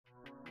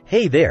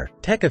Hey there,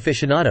 tech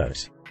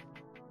aficionados!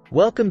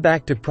 Welcome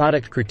back to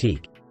Product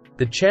Critique,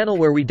 the channel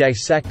where we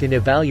dissect and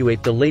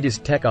evaluate the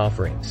latest tech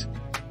offerings.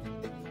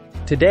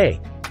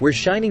 Today, we're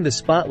shining the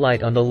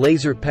spotlight on the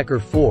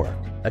LaserPecker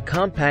 4, a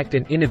compact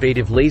and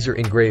innovative laser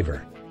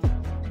engraver.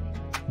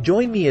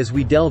 Join me as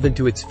we delve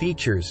into its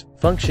features,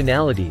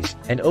 functionalities,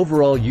 and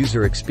overall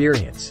user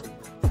experience.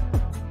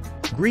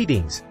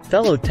 Greetings,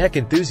 fellow tech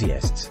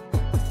enthusiasts!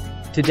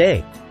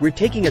 Today, we're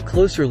taking a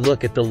closer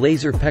look at the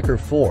LaserPecker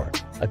 4,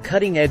 a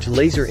cutting-edge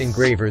laser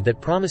engraver that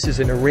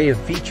promises an array of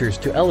features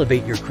to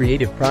elevate your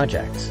creative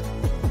projects.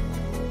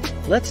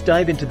 Let's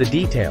dive into the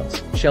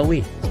details, shall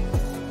we?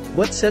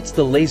 What sets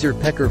the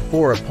LaserPecker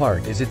 4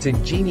 apart is its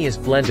ingenious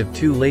blend of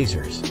two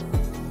lasers.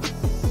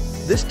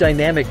 This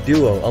dynamic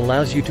duo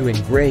allows you to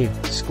engrave,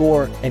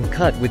 score, and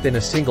cut within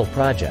a single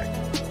project.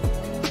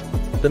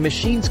 The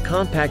machine's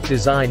compact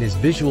design is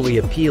visually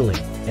appealing,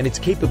 and its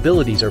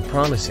capabilities are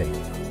promising.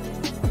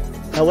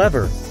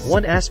 However,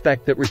 one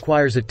aspect that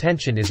requires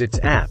attention is its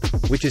app,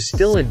 which is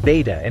still in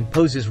beta and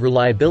poses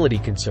reliability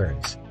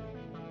concerns.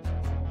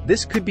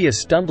 This could be a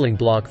stumbling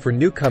block for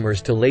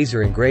newcomers to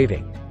laser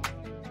engraving.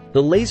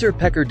 The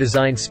LaserPecker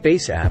Design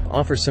Space app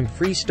offers some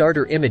free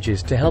starter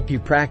images to help you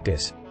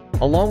practice,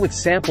 along with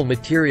sample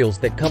materials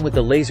that come with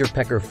the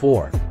LaserPecker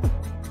 4.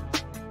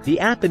 The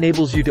app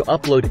enables you to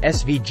upload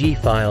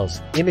SVG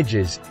files,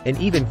 images, and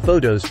even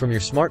photos from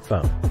your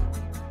smartphone.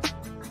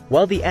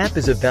 While the app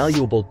is a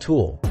valuable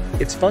tool,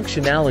 its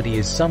functionality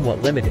is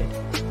somewhat limited.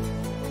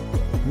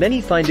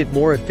 Many find it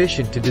more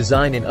efficient to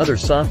design in other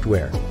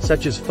software,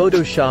 such as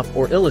Photoshop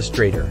or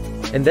Illustrator,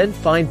 and then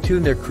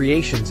fine-tune their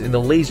creations in the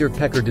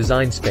LaserPecker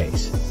Design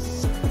Space.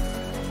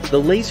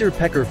 The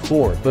LaserPecker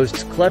 4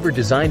 boasts clever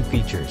design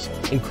features,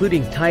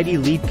 including tidy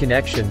lead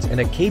connections and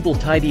a cable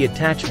tidy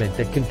attachment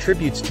that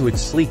contributes to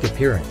its sleek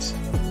appearance.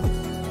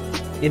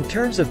 In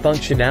terms of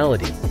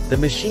functionality, the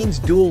machine's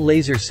dual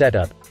laser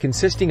setup,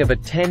 consisting of a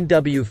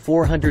 10W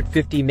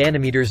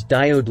 450nm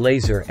diode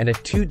laser and a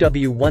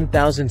 2W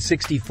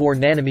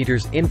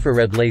 1064nm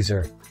infrared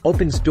laser,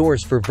 opens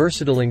doors for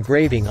versatile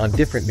engraving on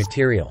different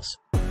materials.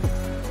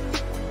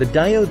 The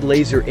diode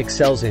laser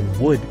excels in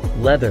wood,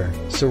 leather,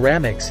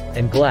 ceramics,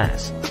 and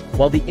glass,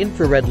 while the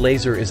infrared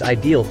laser is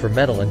ideal for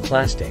metal and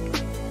plastic.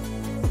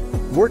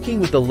 Working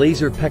with the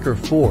LaserPecker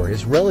 4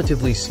 is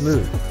relatively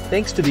smooth,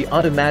 thanks to the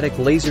automatic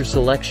laser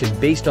selection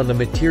based on the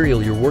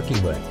material you're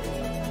working with.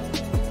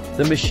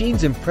 The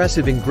machine's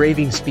impressive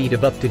engraving speed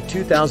of up to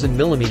 2000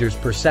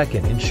 mm per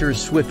second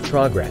ensures swift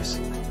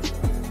progress.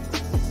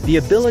 The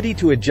ability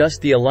to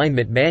adjust the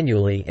alignment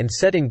manually and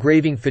set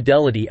engraving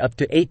fidelity up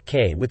to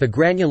 8K with a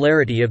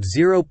granularity of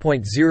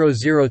 0.003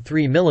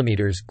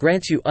 mm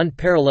grants you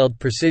unparalleled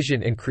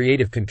precision and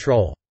creative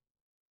control.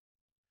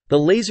 The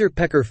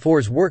LaserPecker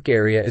 4's work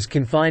area is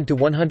confined to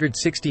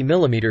 160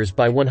 mm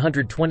by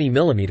 120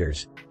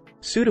 mm,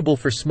 suitable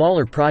for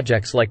smaller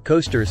projects like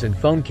coasters and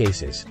phone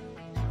cases.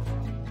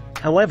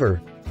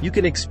 However, you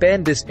can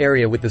expand this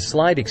area with the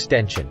slide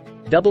extension,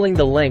 doubling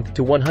the length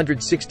to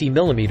 160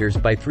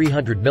 mm by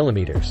 300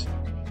 mm.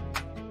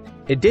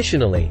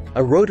 Additionally,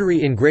 a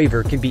rotary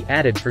engraver can be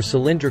added for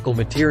cylindrical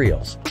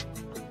materials.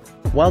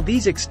 While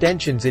these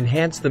extensions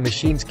enhance the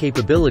machine's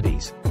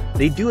capabilities,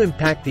 they do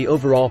impact the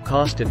overall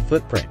cost and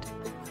footprint.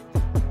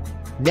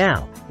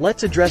 Now,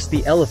 let's address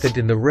the elephant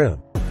in the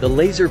room, the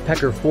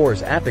LaserPecker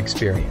 4's app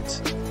experience.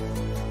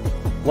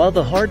 While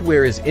the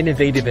hardware is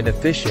innovative and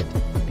efficient,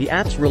 the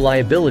app's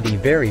reliability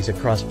varies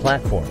across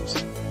platforms.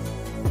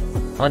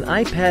 On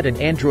iPad and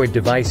Android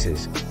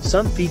devices,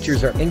 some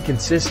features are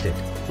inconsistent,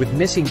 with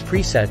missing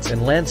presets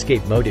and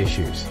landscape mode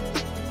issues.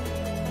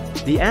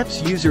 The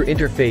app's user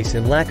interface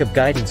and lack of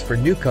guidance for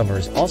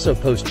newcomers also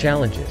pose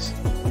challenges.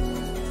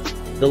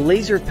 The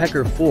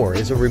LaserPecker 4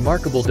 is a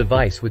remarkable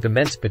device with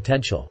immense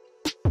potential.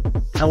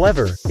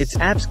 However, its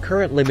app's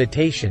current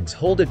limitations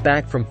hold it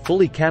back from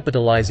fully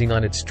capitalizing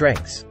on its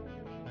strengths.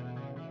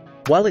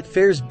 While it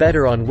fares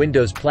better on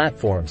Windows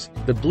platforms,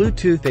 the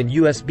Bluetooth and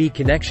USB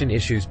connection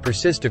issues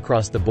persist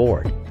across the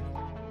board.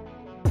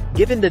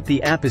 Given that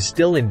the app is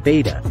still in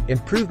beta,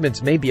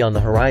 improvements may be on the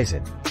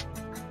horizon.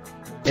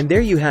 And there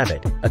you have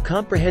it, a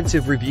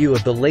comprehensive review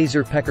of the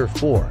LaserPecker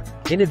 4,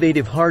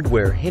 innovative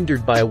hardware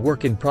hindered by a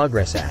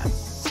work-in-progress app.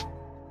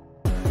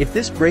 If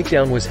this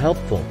breakdown was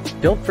helpful,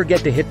 don't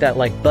forget to hit that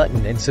like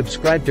button and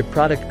subscribe to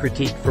Product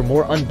Critique for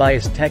more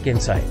unbiased tech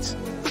insights.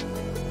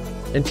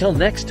 Until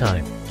next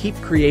time, keep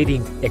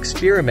creating,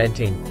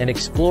 experimenting, and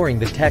exploring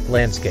the tech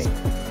landscape.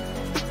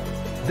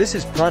 This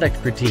is Product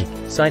Critique,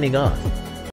 signing off.